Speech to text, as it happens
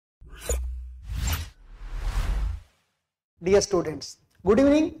Dear students, good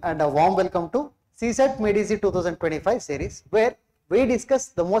evening and a warm welcome to CSAT Made 2025 series, where we discuss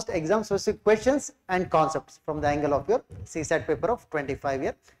the most exam specific questions and concepts from the angle of your CSAT paper of 25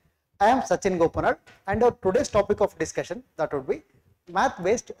 year. I am Sachin Gopanad, and our today's topic of discussion that would be math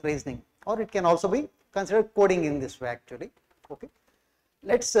based reasoning, or it can also be considered coding in this way actually. Okay,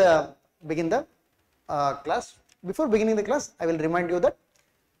 let's begin the class. Before beginning the class, I will remind you that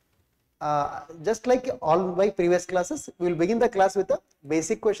just like all my previous classes, we will begin the class with a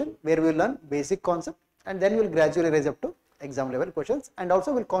basic question where we will learn basic concept, and then we will gradually rise up to exam level questions, and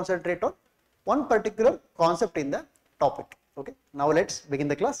also will concentrate on one particular concept in the topic. Okay, now let's begin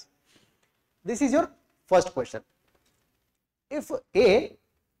the class. This is your first question. If A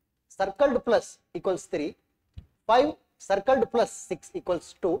circled plus equals 3, 5 circled plus 6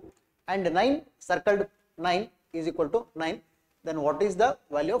 equals 2, and 9 circled 9 is equal to 9, then what is the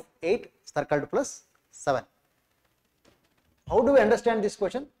value of 8 circled plus 7? How do we understand this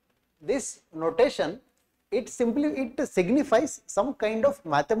question? This notation, it signifies some kind of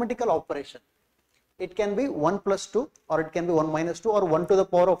mathematical operation. It can be 1 plus 2, or it can be 1 minus 2, or 1 to the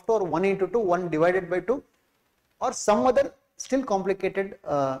power of 2, or 1 into 2, 1 divided by 2, or some other still complicated,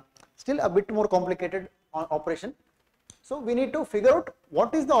 still a bit more complicated operation. So we need to figure out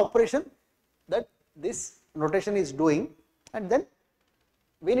what is the operation that this notation is doing, and then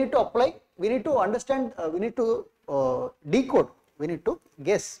we need to apply, we need to understand, we need to decode, we need to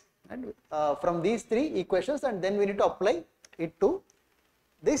guess, and from these three equations, and then we need to apply it to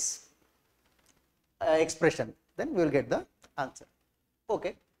this expression, then we will get the answer.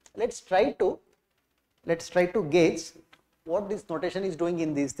 Okay, let's try to gauge what this notation is doing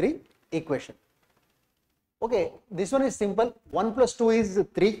in these three equations. Okay, this one is simple. 1 plus 2 is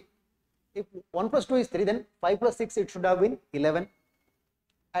 3. If 1 plus 2 is 3, then 5 plus 6 it should have been 11,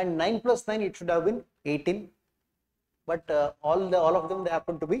 and 9 plus 9 it should have been 18, but all of them, they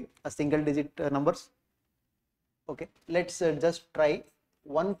happen to be a single digit numbers. Okay, let's just try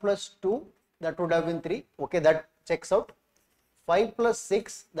 1 plus 2, that would have been 3. Okay, that checks out. 5 plus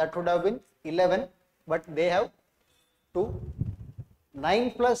 6, that would have been 11, but they have 2.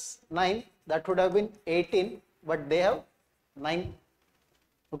 9 plus 9, that would have been 18, but they have 9.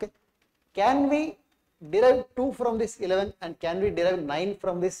 Okay, can we derive 2 from this 11, and can we derive 9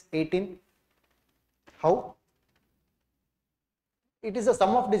 from this 18? How? It is a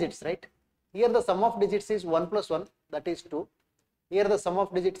sum of digits, right? Here the sum of digits is 1 plus 1, that is 2. Here the sum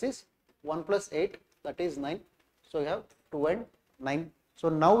of digits is 1 plus 8, that is 9. So you have 2 and 9. So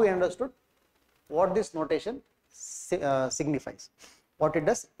now we understood what this notation signifies. What it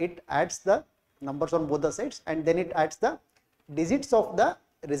does, it adds the numbers on both the sides, and then it adds the digits of the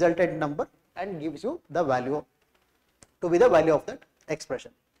resultant number and gives you the value to be the value of that expression.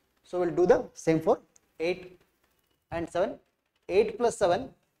 So we'll do the same for 8 and 7. 8 plus 7,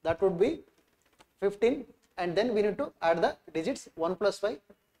 that would be 15, and then we need to add the digits. 1 plus 5,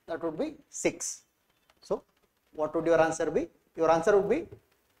 that would be 6. So what would your answer be? Your answer would be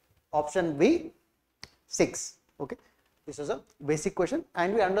option B, 6. Okay, this is a basic question,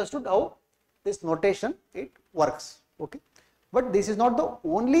 and we understood how this notation it works. Okay, but this is not the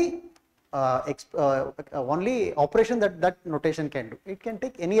only only operation that notation can do. It can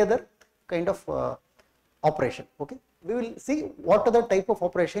take any other kind of operation. Okay, we will see what other type of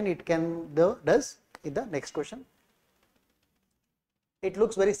operation it can does in the next question. It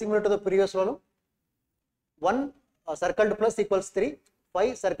looks very similar to the previous problem. 1 circled plus equals 3,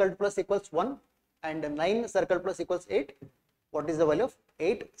 5 circled plus equals 1, and 9 circled plus equals 8. What is the value of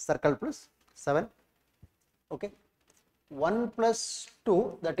 8 circled plus 7? Okay, 1 plus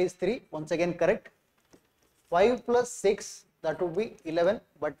 2, that is 3, once again correct. 5 plus 6, that would be 11,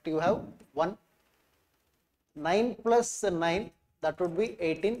 but you have 1. 9 plus 9, that would be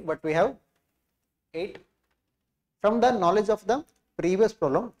 18, but we have 8. From the knowledge of the previous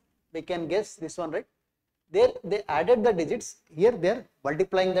problem, we can guess this one, right? There they added the digits, here they are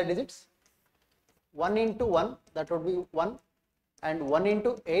multiplying the digits. 1 into 1, that would be 1, and 1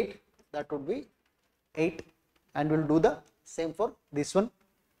 into 8, that would be 8, and we will do the same for this one.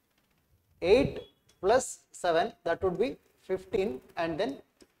 8 plus 7, that would be 15, and then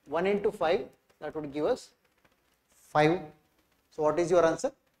 1 into 5, that would give us 5. So what is your answer?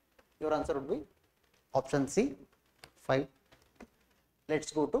 Your answer would be option C, 5.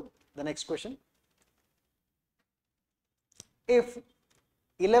 Let's go to the next question. If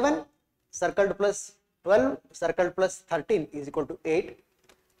 11 circled plus 12 circled plus 13 is equal to 8,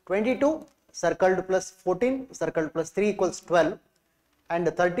 22 circled plus 14 circled plus 3 equals 12, and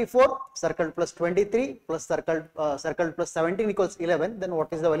 34 circled plus 23 plus circled plus 17 equals 11, then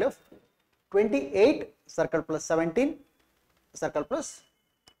what is the value of 28 circle plus 17 circle plus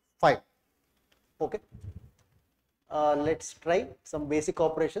 5. Okay. Let's try some basic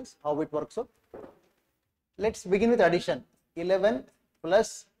operations, how it works out. Let's begin with addition. 11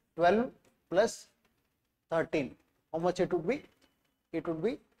 plus 12 plus 13. How much it would be? It would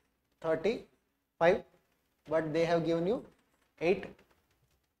be 35, but they have given you 8.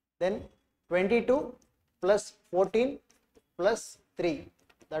 Then 22 plus 14 plus 3,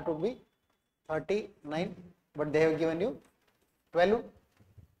 that would be 39, but they have given you 12.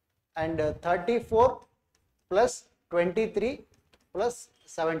 And 34 plus 23 plus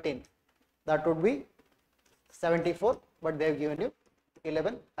 17, that would be 74, but they have given you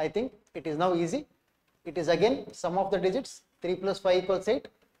 11. I think it is now easy. It is again sum of the digits. 3 plus 5 equals 8,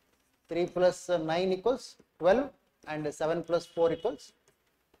 3 plus 9 equals 12, and 7 plus 4 equals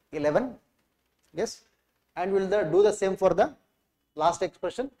 11. Yes, and we will do the same for the last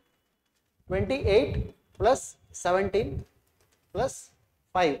expression. 28 plus 17 plus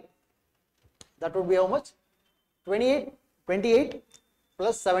 5, that would be how much? 28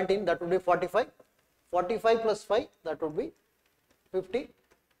 plus 17, that would be 45. 45 plus 5, that would be 50,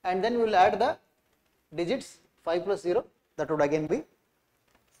 and then we will add the digits. 5 plus 0, that would again be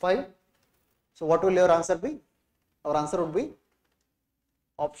 5. So what will your answer be? Our answer would be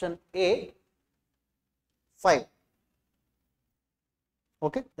option A, 5.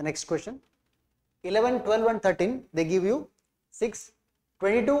 Okay, the next question. 11, 12 and 13, they give you 6.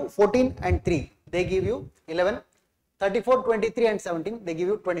 22, 14 and 3, they give you 11. 34, 23 and 17, they give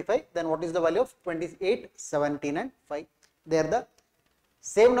you 25. Then what is the value of 28, 17 and 5? They are the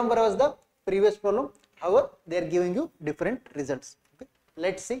same number as the previous problem. However, they are giving you different results. Okay.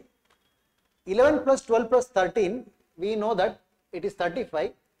 Let's see. 11 plus 12 plus 13, we know that it is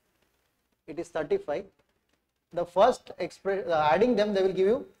 35. It is 35. The first adding them, they will give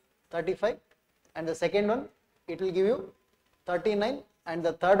you 35, and the second one, it will give you 39, and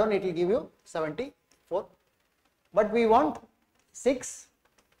the third one, it will give you 74. But we want 6,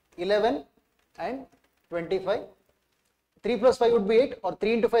 11 and 25. 3 plus 5 would be 8, or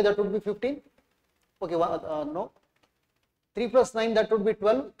 3 into 5, that would be 15. Okay, no. 3 plus 9, that would be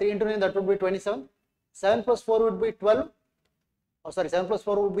 12. 3 into 9, that would be 27. 7 plus 4 would be 12. Oh, sorry, 7 plus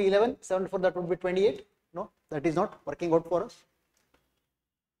 4 would be 11. 7 4, that would be 28. No, that is not working out for us.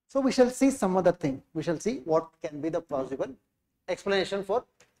 So we shall see some other thing. We shall see what can be the plausible explanation for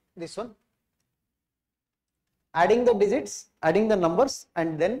this one. Adding the digits, adding the numbers,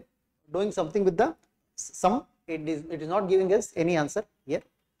 and then doing something with the sum. It is not giving us any answer here.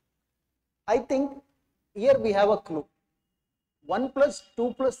 I think here we have a clue. 1 plus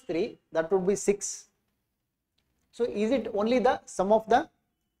 2 plus 3, that would be 6. So is it only the sum of the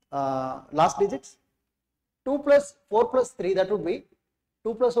last digits? 2 plus 4 plus 3, that would be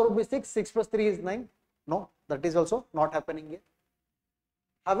 2 plus 4 would be 6. 6 plus 3 is 9. No, that is also not happening here.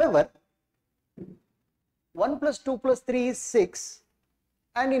 However, 1 plus 2 plus 3 is 6,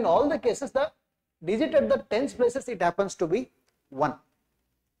 and in all the cases, the digit at the tens places, it happens to be 1. It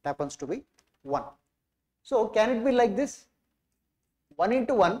happens to be 1. So can it be like this? 1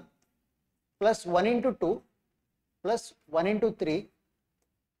 into 1 plus 1 into 2 plus 1 into 3,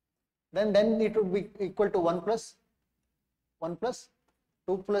 then it would be equal to 1 plus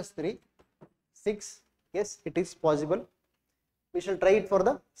 2 plus 3, 6. Yes, it is possible. We shall try it for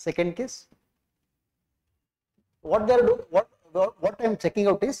the second case. What I am checking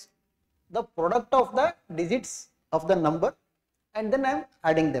out is the product of the digits of the number, and then I am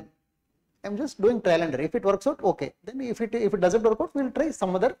adding them. I am just doing trial and error. If it works out, okay. Then if it doesn't work out, we will try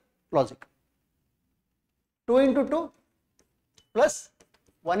some other logic. 2 into 2 plus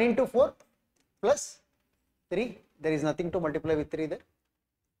 1 into 4 plus 3. There is nothing to multiply with 3 there.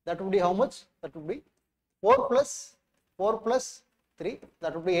 That would be how much? That would be 4 plus 3.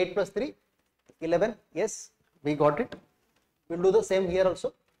 That would be 8 plus 3, 11. Yes, we got it. We will do the same here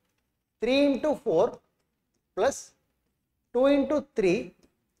also. 3 into 4 plus 2 into 3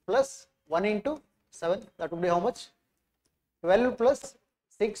 plus 1 into 7. That would be how much? 12 plus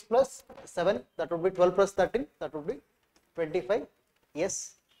 6 plus 7. That would be 12 plus 13. That would be 25.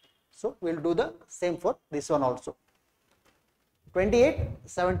 Yes. So we will do the same for this one also. 28,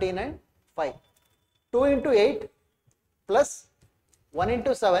 17 and 5. 2 into 8 plus 1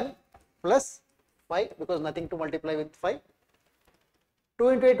 into 7 plus 5, because nothing to multiply with 5. 2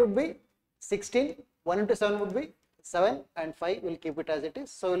 into 8 would be 16, 1 into 7 would be 7, and 5 will keep it as it is.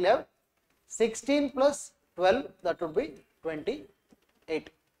 So we will have 16 plus 12, that would be 28.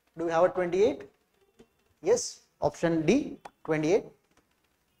 Do we have a 28? Yes, option D, 28,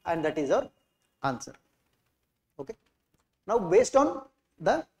 and that is our answer. Okay. Now based on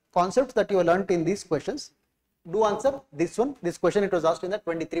the concepts that you have learnt in these questions, do answer this one. This question it was asked in the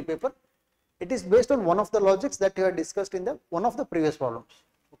 23 paper. It is based on one of the logics that you have discussed in the one of the previous problems.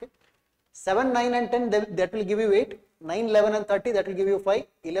 Okay. 7, 9 and 10 that will give you 8, 9, 11 and 30 that will give you 5,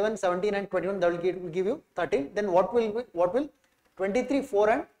 11, 17 and 21 that will give you 13. Then what will 23, 4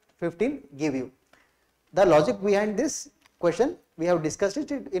 and 15 give you? The logic behind this question we have discussed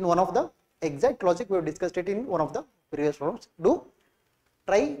it in one of the exact logic we have discussed it in one of the previous problems. Do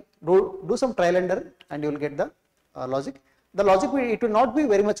some trial and error and you will get the logic. The logic it will not be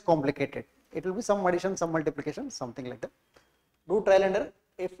very much complicated. It will be some addition, some multiplication, something like that. Do trial and error.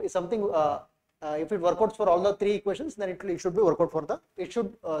 If something if it work out for all the 3 equations, then it should be work out for the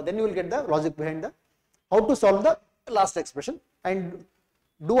then you will get the logic behind the how to solve the last expression, and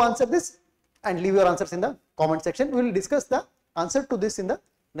do answer this and leave your answers in the comment section. We will discuss the answer to this in the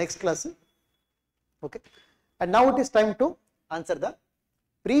next class. Okay, and now it is time to answer the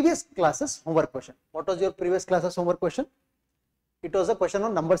previous classes homework question. What was your previous classes homework question? It was a question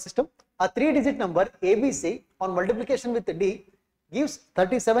on number system. A 3-digit number ABC on multiplication with D gives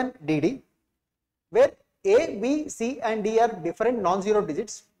 37 DD, where A, B, C and D are different non-zero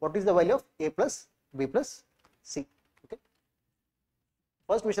digits. What is the value of A plus B plus C? Okay.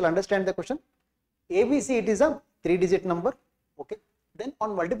 First we shall understand the question. ABC, it is a 3-digit number. Okay. Then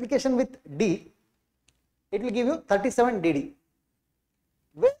on multiplication with D, it will give you 37 DD,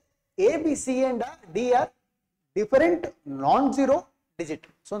 where A, B, C and D are different non-zero digit.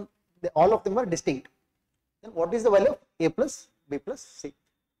 So all of them are distinct. Then what is the value of A plus B plus C?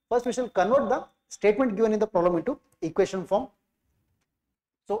 First we shall convert the statement given in the problem into equation form.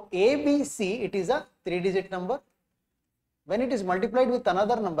 So A, B, C, it is a 3-digit number. When it is multiplied with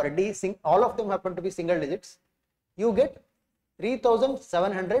another number D, all of them happen to be single digits, you get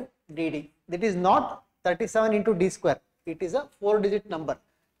 3700 DD. That is not 37 into D square. It is a 4-digit number.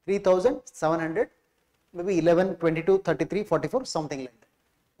 3700, maybe 11, 22, 33, 44, something like that.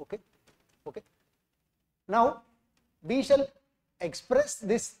 Okay. Okay. Now we shall express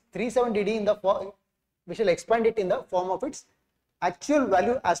this 37DD in the form, we shall expand it in the form of its actual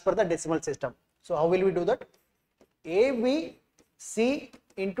value as per the decimal system. So how will we do that? A, B, C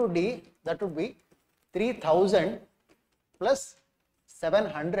into D, that would be 3000 plus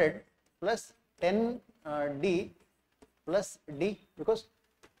 700 plus 10 D plus D, because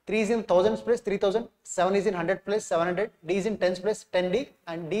 3 is in thousands place 3000, 7 is in 100 place 700, D is in tens place 10D,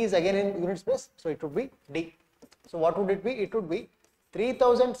 and D is again in units place, so it would be D. So what would it be? It would be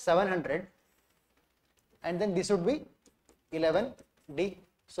 3700 and then this would be 11D.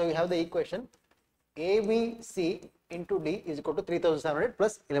 So you have the equation ABC into D is equal to 3700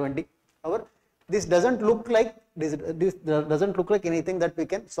 plus 11D. However, this doesn't look like anything that we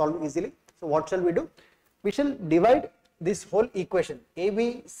can solve easily. So what shall we do? We shall divide this whole equation.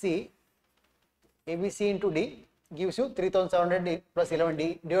 ABC into D gives you 3700 plus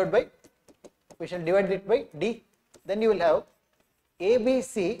 11D divided by, we shall divide it by D. Then you will have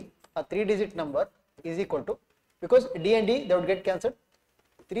ABC, a 3-digit number, is equal to, because D and D they would get cancelled,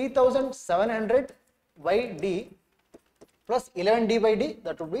 3700 by D plus 11D by D,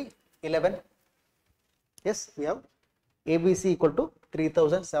 that would be 11. Yes, we have ABC equal to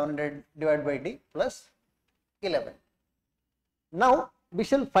 3700 divided by D plus 11. Now we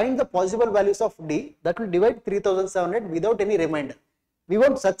shall find the possible values of D that will divide 3700 without any remainder. We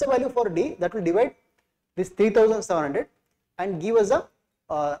want such a value for D that will divide this 3700 and give us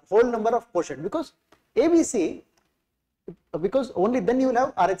a whole number of quotient, because ABC, because only then you will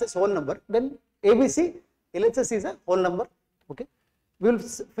have RHS whole number, then ABC LHS is a whole number. Okay, we will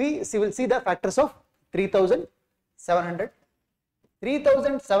see the factors of 3700.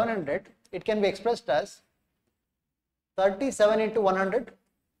 3700, it can be expressed as 37 into 100,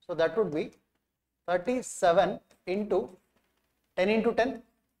 so that would be 37 into 10 into 10,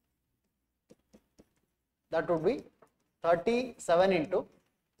 that would be 37 into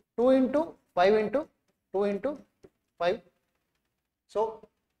 2 into 5 into 2 into 5. So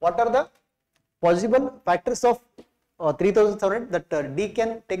what are the possible factors of 3700 that D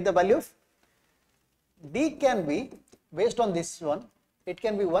can take the value of? D can be, based on this one, it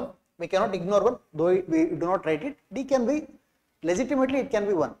can be 1. We cannot ignore 1, though we do not write it. D can be, legitimately it can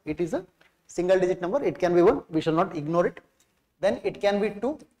be 1. It is a single digit number, it can be 1, we shall not ignore it. Then it can be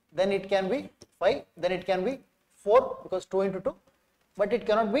 2, then it can be 5, then it can be 4, because 2 into 2, but it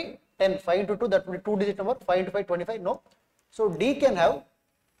cannot be 10. 5 into 2, that would be 2-digit number, 5 into 5, 25, no. So D can have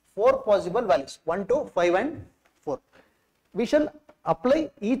 4 possible values, 1, 2, 5 and 4. We shall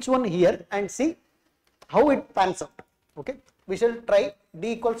apply each one here and see how it pans out. Okay, we shall try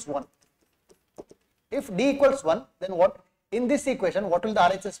D equals 1. If D equals 1, then what? In this equation, what will the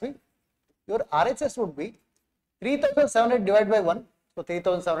RHS be? Your RHS would be 3700 divided by 1, so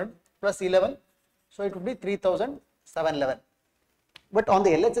 3700 plus 11, so it would be 3711. But on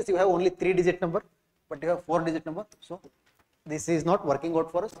the LHS you have only 3-digit number, but you have 4-digit number, so this is not working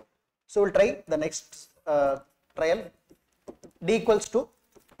out for us. So we'll try the next trial. D equals 2.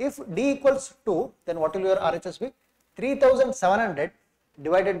 If D equals 2, then what will your RHS be? 3700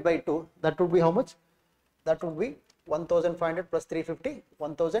 divided by 2, that would be how much? That would be 1500 plus 350,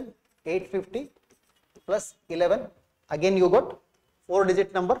 1850 plus 11. Again you got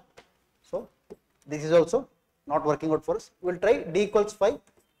 4-digit number, so this is also not working out for us. We will try D equals 5.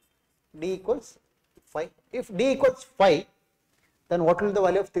 D equals 5. If D equals 5, then what will the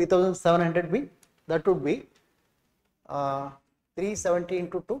value of 3700 be? That would be 370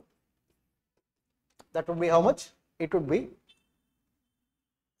 into 2. That would be how much? It would be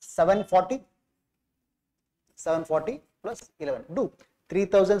 740. 740 plus 11. Do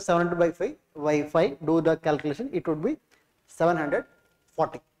 3700 by 5. Do the calculation. It would be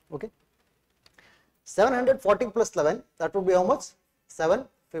 740. Okay. 740 plus 11. That would be how much?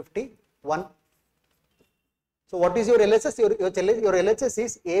 751. So what is your LHS? Your LHS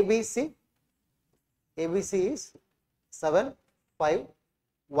is ABC. ABC is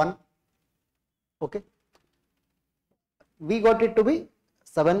 751. Okay. We got it to be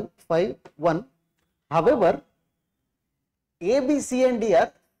 751. However, A, B, C and D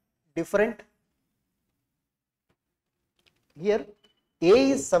are different. Here A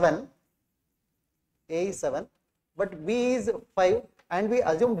is 7, but B is 5, and we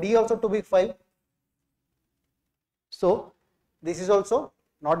assume D also to be 5. So this is also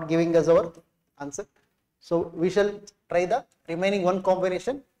not giving us our answer. So we shall try the remaining one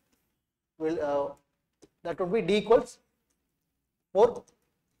combination. That would be D equals 4.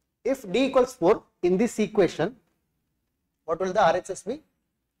 If D equals 4 in this equation, what will the RHS be?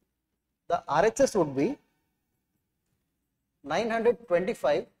 The RHS would be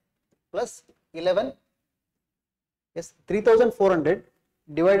 925 plus 11. Yes, 3400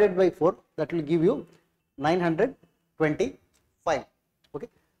 divided by 4, that will give you 925. Okay,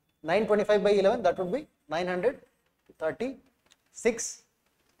 925 by 11, that would be 936.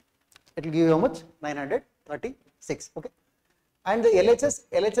 It will give you how much? 936. Okay, and the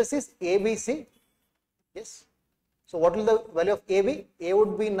LHS is ABC. Yes. So what will the value of A be? A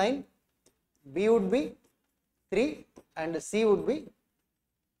would be 9, B would be 3, and C would be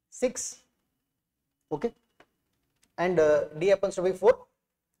 6. Okay, and D happens to be 4.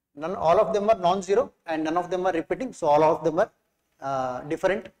 All of them are non-zero and none of them are repeating, so all of them are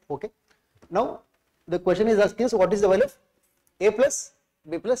different. Okay, now the question is asking us what is the value of A plus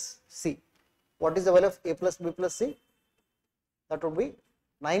B plus C. What is the value of A plus B plus C? That would be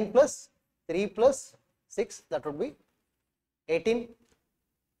 9 plus 3 plus 6, that would be 18.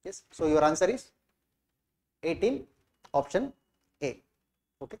 Yes, so your answer is 18, option A.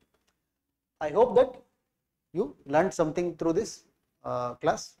 Okay, I hope that you learned something through this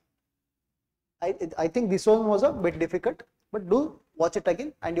class. I think this one was a bit difficult, but do watch it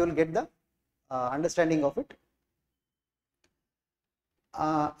again and you will get the understanding of it.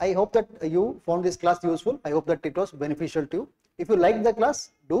 I hope that you found this class useful. I hope that it was beneficial to you. If you like the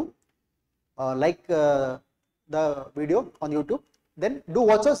class, do like the video on YouTube, then do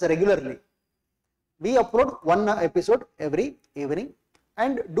watch us regularly. We upload one episode every evening,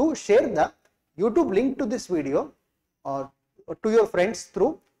 and do share the YouTube link to this video to your friends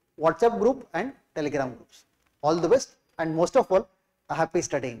through WhatsApp group and Telegram groups. All the best, and most of all, a happy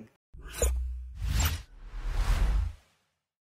studying.